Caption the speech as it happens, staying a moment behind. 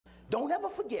Don't ever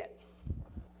forget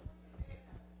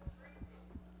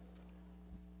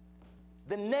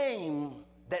the name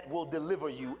that will deliver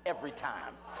you every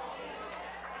time.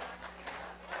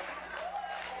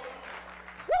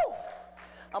 Woo!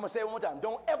 I'm going to say it one more time.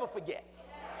 Don't ever forget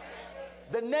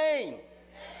the name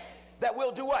that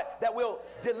will do what? That will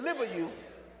deliver you,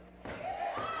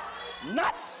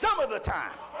 not some of the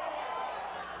time.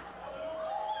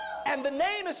 And the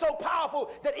name is so powerful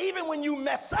that even when you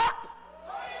mess up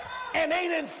and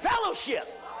ain't in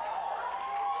fellowship,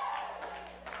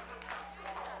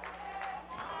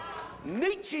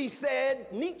 Nietzsche says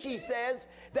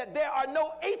that there are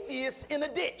no atheists in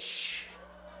a ditch.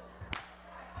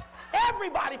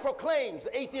 Everybody proclaims,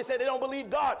 the atheists say they don't believe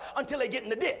God until they get in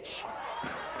the ditch.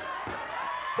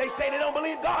 They say they don't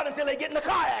believe God until they get in a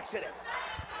car accident.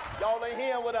 Y'all ain't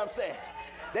hearing what I'm saying.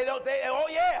 Oh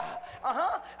yeah,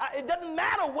 it doesn't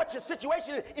matter what your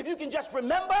situation is if you can just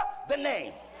remember the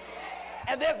name.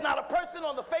 And there's not a person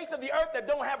on the face of the earth that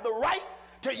don't have the right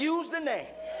to use the name.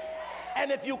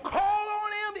 And if you call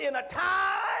on him in a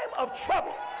time of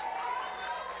trouble,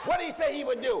 what did he say he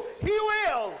would do? He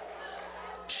will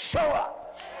show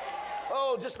up.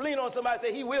 Oh, just lean on somebody and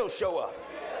say, he will show up.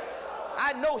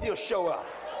 I know he'll show up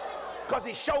because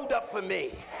he showed up for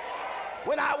me.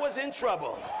 When I was in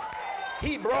trouble,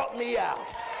 he brought me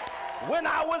out. When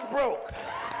I was broke,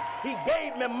 he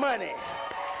gave me money.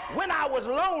 When I was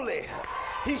lonely,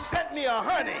 he sent me a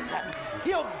honey.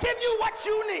 He'll give you what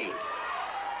you need.